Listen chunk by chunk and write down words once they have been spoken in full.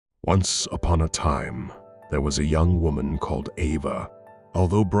Once upon a time, there was a young woman called Ava.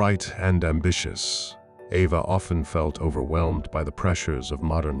 Although bright and ambitious, Ava often felt overwhelmed by the pressures of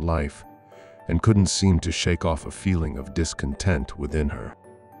modern life and couldn't seem to shake off a feeling of discontent within her.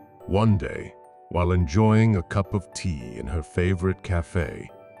 One day, while enjoying a cup of tea in her favorite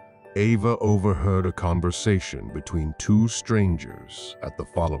cafe, Ava overheard a conversation between two strangers at the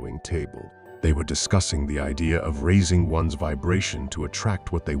following table. They were discussing the idea of raising one's vibration to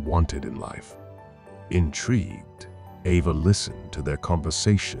attract what they wanted in life. Intrigued, Ava listened to their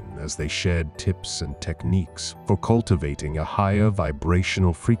conversation as they shared tips and techniques for cultivating a higher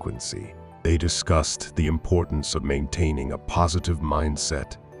vibrational frequency. They discussed the importance of maintaining a positive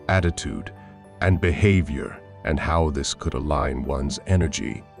mindset, attitude, and behavior, and how this could align one's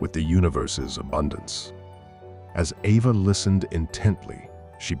energy with the universe's abundance. As Ava listened intently,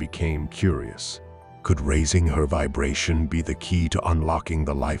 she became curious. Could raising her vibration be the key to unlocking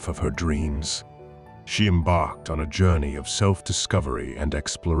the life of her dreams? She embarked on a journey of self-discovery and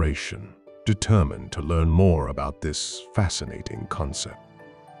exploration, determined to learn more about this fascinating concept.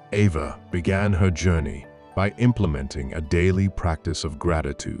 Ava began her journey by implementing a daily practice of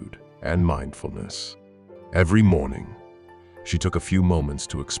gratitude and mindfulness. Every morning, she took a few moments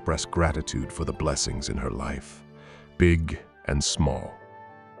to express gratitude for the blessings in her life, big and small.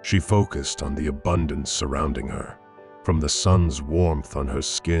 She focused on the abundance surrounding her, from the sun's warmth on her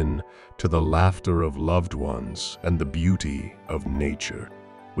skin to the laughter of loved ones and the beauty of nature.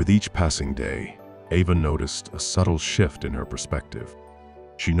 With each passing day, Ava noticed a subtle shift in her perspective.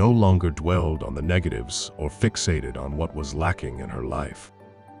 She no longer dwelled on the negatives or fixated on what was lacking in her life.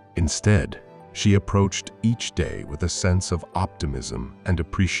 Instead, she approached each day with a sense of optimism and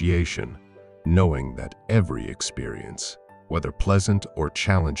appreciation, knowing that every experience, whether pleasant or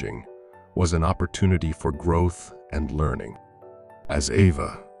challenging, was an opportunity for growth and learning. As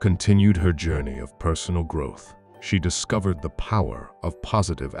Ava continued her journey of personal growth, she discovered the power of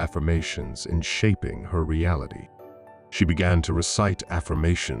positive affirmations in shaping her reality. She began to recite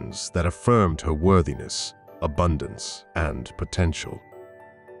affirmations that affirmed her worthiness, abundance, and potential.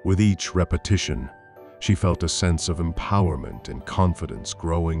 With each repetition, she felt a sense of empowerment and confidence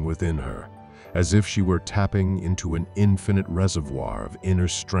growing within her, as if she were tapping into an infinite reservoir of inner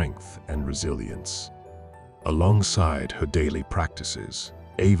strength and resilience. Alongside her daily practices,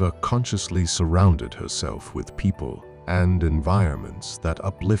 Ava consciously surrounded herself with people and environments that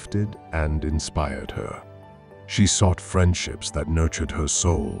uplifted and inspired her. She sought friendships that nurtured her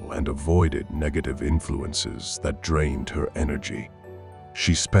soul and avoided negative influences that drained her energy.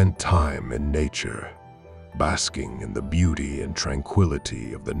 She spent time in nature, basking in the beauty and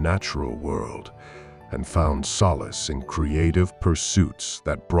tranquility of the natural world, and found solace in creative pursuits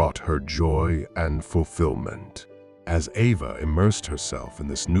that brought her joy and fulfillment. As Ava immersed herself in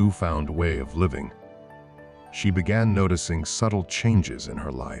this newfound way of living, she began noticing subtle changes in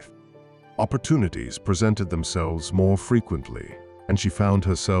her life. Opportunities presented themselves more frequently, and she found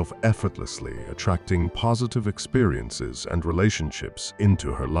herself effortlessly attracting positive experiences and relationships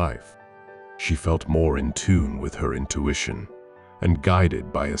into her life. She felt more in tune with her intuition and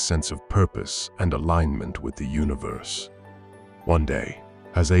guided by a sense of purpose and alignment with the universe. One day,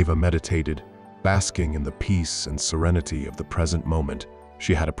 as Ava meditated, basking in the peace and serenity of the present moment,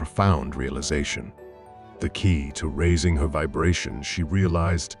 she had a profound realization. The key to raising her vibration, she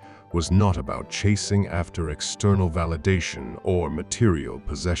realized, was not about chasing after external validation or material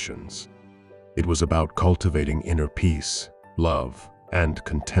possessions. It was about cultivating inner peace, love, and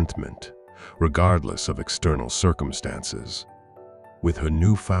contentment, regardless of external circumstances. With her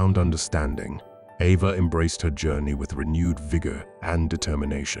newfound understanding, Ava embraced her journey with renewed vigor and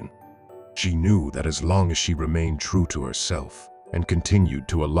determination. She knew that as long as she remained true to herself and continued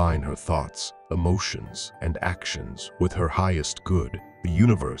to align her thoughts, emotions, and actions with her highest good, the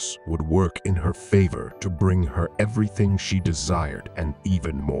universe would work in her favor to bring her everything she desired and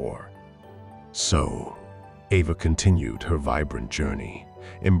even more. So, Ava continued her vibrant journey,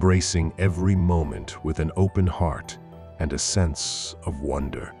 embracing every moment with an open heart and a sense of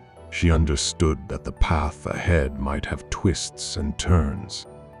wonder. She understood that the path ahead might have twists and turns.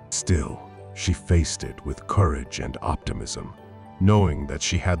 Still, she faced it with courage and optimism, knowing that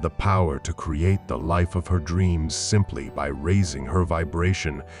she had the power to create the life of her dreams simply by raising her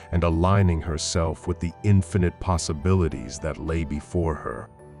vibration and aligning herself with the infinite possibilities that lay before her.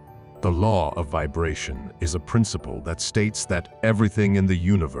 The law of vibration is a principle that states that everything in the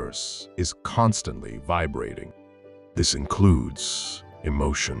universe is constantly vibrating. This includes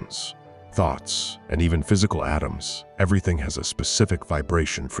emotions, thoughts, and even physical atoms. Everything has a specific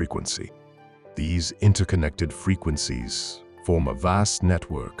vibration frequency. These interconnected frequencies form a vast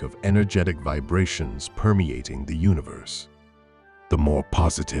network of energetic vibrations permeating the universe. The more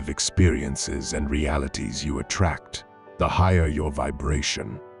positive experiences and realities you attract, the higher your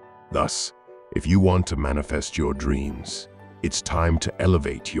vibration. Thus, if you want to manifest your dreams, it's time to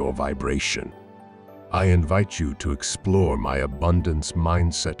elevate your vibration. I invite you to explore my Abundance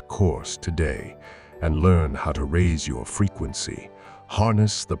Mindset course today and learn how to raise your frequency,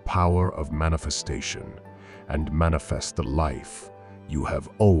 harness the power of manifestation, and manifest the life you have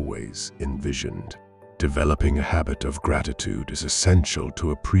always envisioned. Developing a habit of gratitude is essential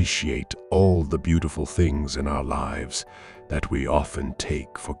to appreciate all the beautiful things in our lives that we often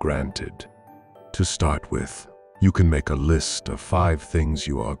take for granted. To start with, you can make a list of 5 things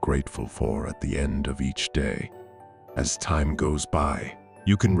you are grateful for at the end of each day. As time goes by,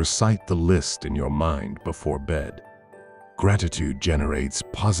 you can recite the list in your mind before bed. Gratitude generates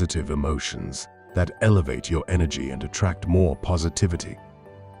positive emotions that elevate your energy and attract more positivity.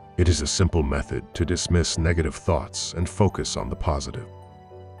 It is a simple method to dismiss negative thoughts and focus on the positive.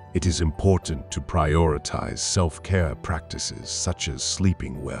 It is important to prioritize self-care practices such as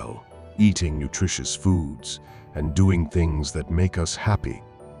sleeping well, eating nutritious foods, and doing things that make us happy.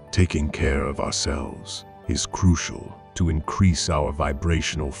 Taking care of ourselves is crucial to increase our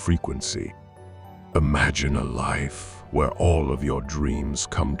vibrational frequency. Imagine a life where all of your dreams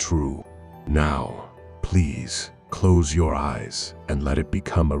come true. Now, please close your eyes and let it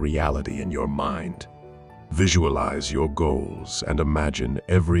become a reality in your mind. Visualize your goals and imagine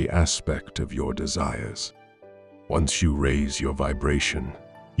every aspect of your desires. Once you raise your vibration,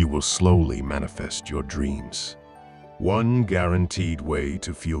 you will slowly manifest your dreams. One guaranteed way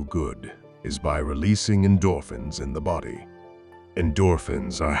to feel good is by releasing endorphins in the body.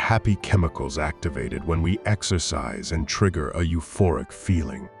 Endorphins are happy chemicals activated when we exercise and trigger a euphoric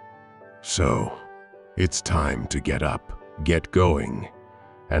feeling. So, it's time to get up, get going,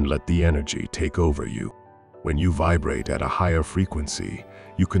 and let the energy take over you. When you vibrate at a higher frequency,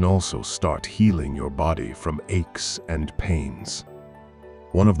 you can also start healing your body from aches and pains.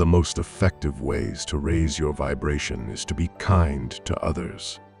 One of the most effective ways to raise your vibration is to be kind to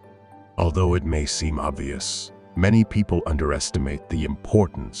others. Although it may seem obvious, many people underestimate the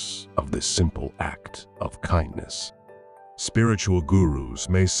importance of this simple act of kindness. Spiritual gurus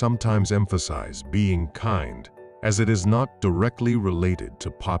may sometimes emphasize being kind, as it is not directly related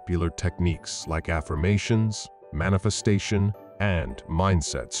to popular techniques like affirmations, manifestation, and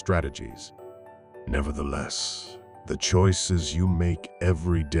mindset strategies. Nevertheless, the choices you make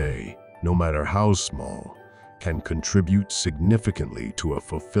every day, no matter how small, can contribute significantly to a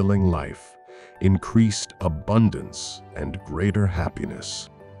fulfilling life, increased abundance, and greater happiness.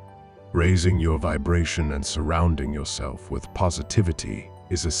 Raising your vibration and surrounding yourself with positivity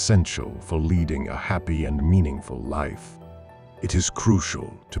is essential for leading a happy and meaningful life. It is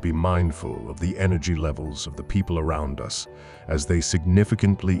crucial to be mindful of the energy levels of the people around us, as they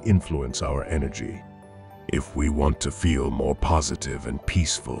significantly influence our energy. If we want to feel more positive and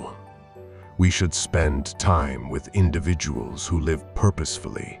peaceful, we should spend time with individuals who live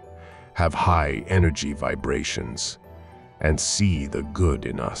purposefully, have high energy vibrations, and see the good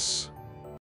in us.